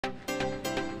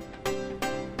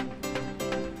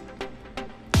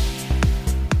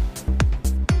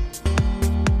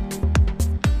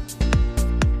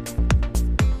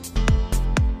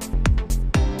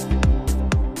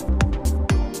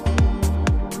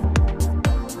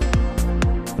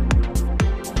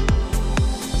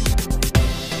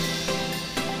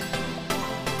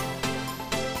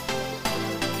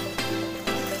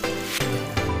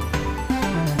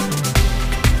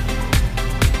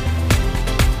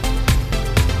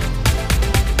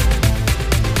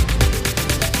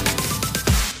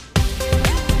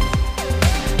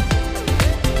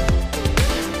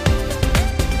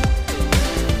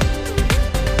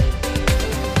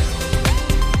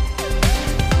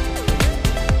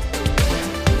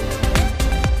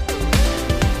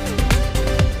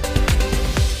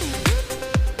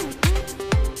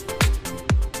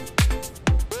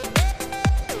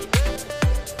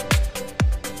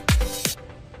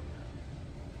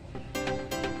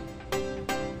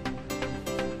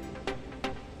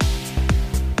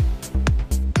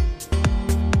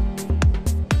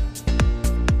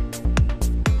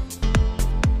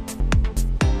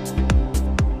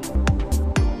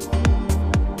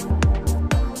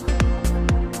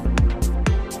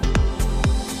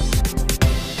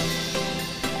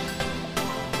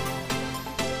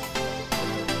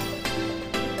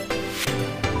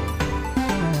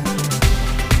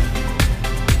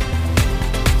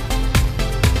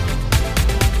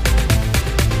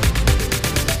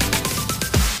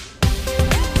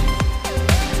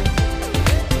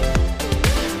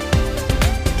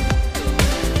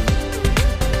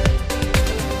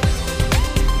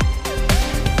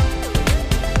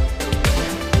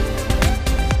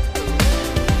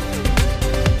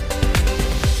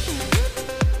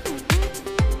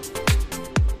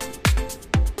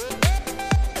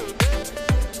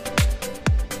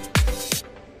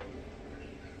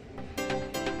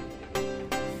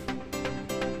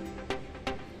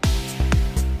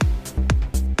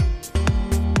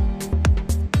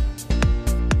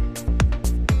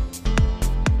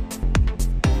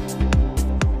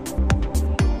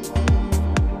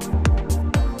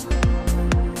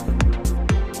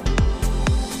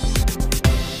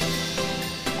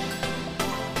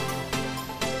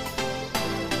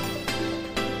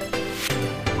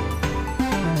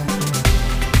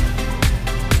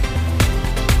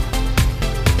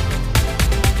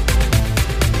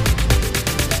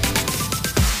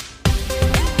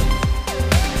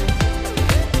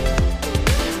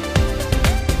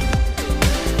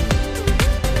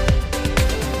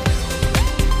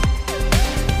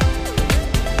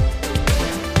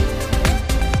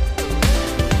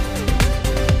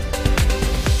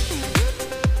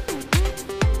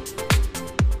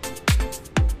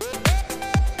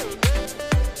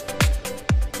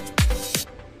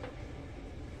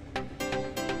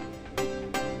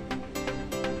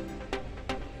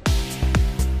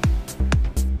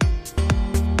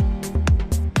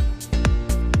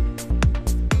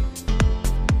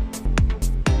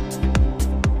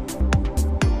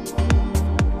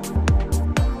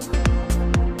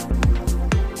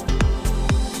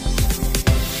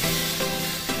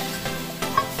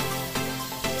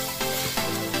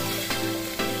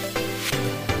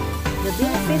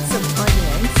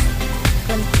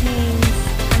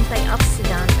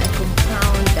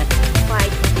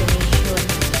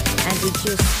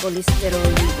cholesterol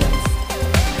levels,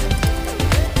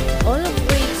 all of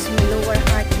which may lower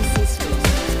heart disease risk.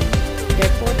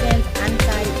 Their potent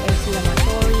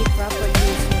anti-inflammatory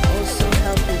properties may also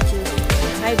help reduce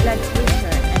high blood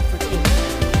pressure and protect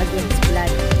against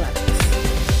blood clots.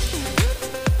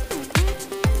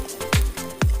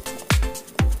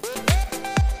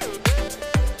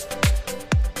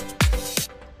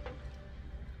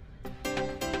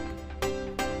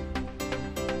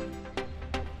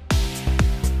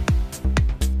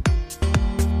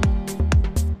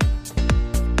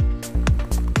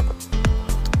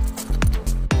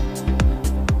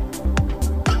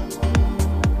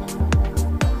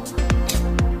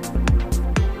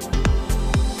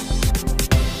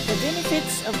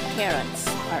 Of carrots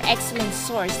are excellent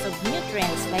source of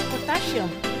nutrients like potassium,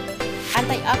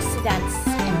 antioxidants,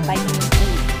 and vitamin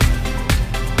A.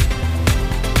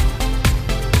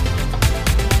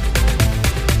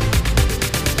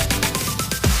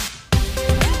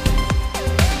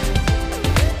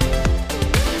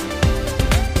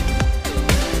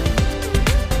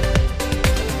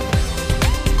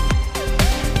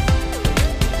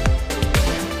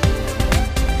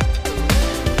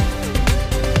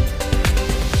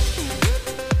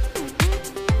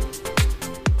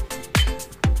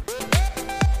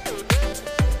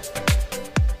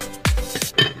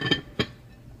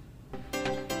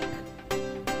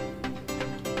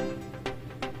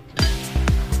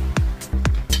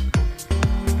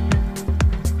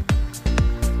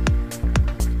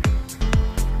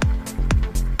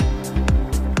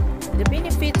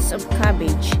 Of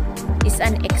cabbage is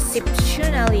an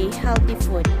exceptionally healthy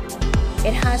food.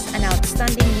 It has an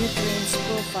outstanding nutrients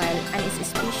profile and is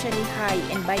especially high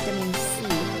in vitamin C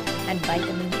and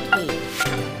vitamin K.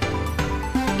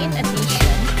 In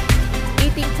addition,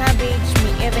 eating cabbage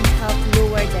may even help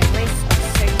lower the risk of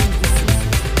certain diseases,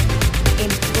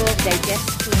 improve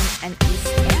digestion, and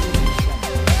ease inflammation.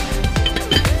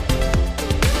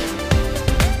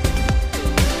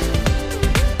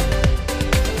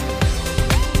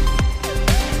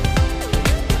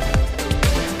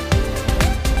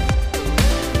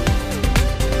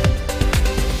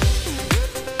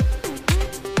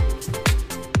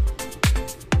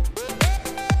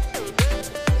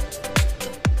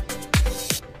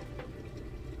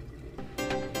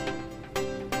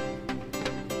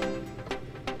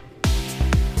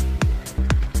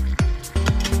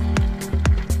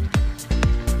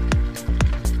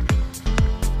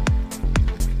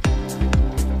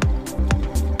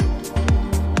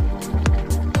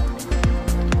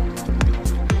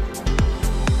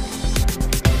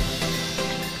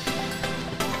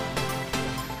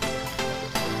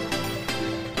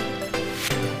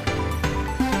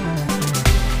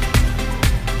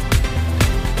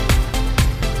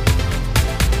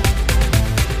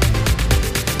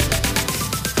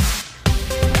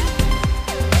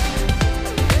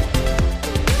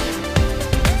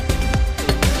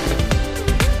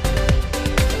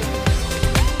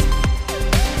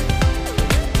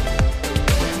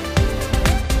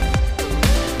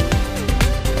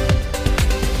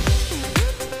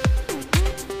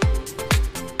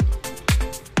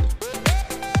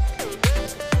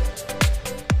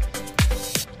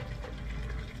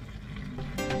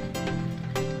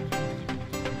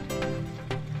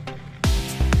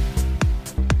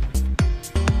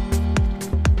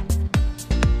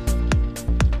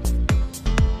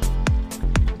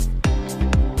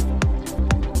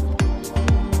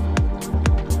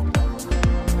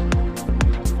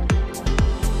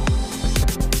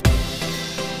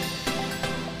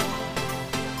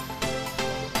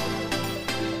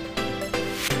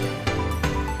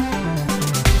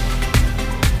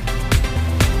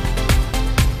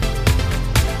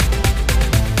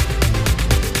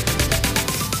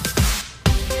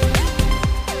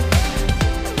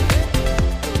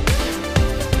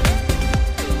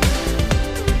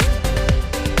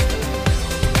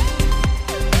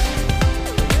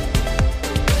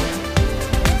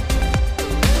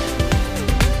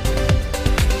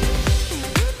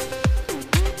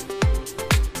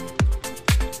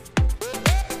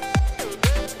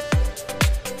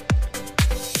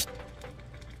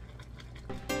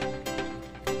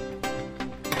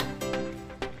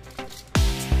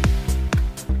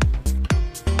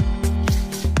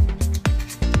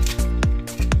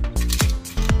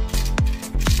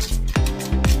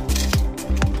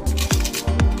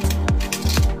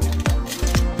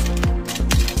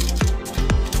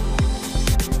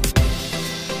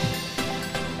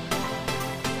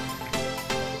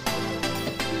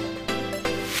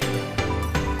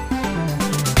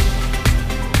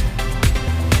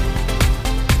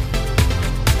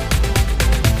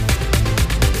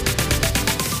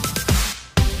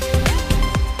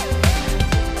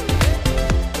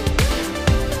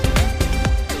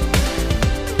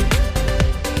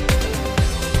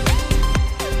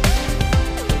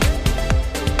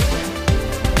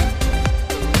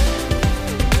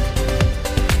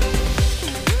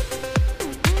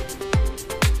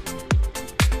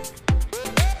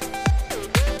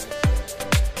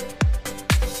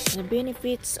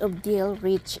 benefits of dill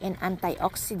rich in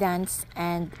antioxidants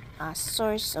and a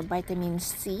source of vitamin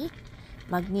C,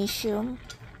 magnesium,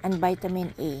 and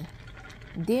vitamin A.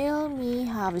 Dill may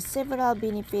have several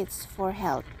benefits for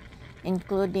health,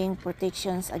 including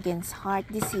protections against heart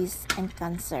disease and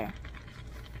cancer.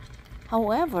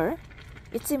 However,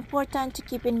 it's important to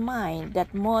keep in mind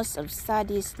that most of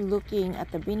studies looking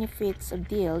at the benefits of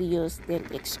dill use dill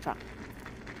extract.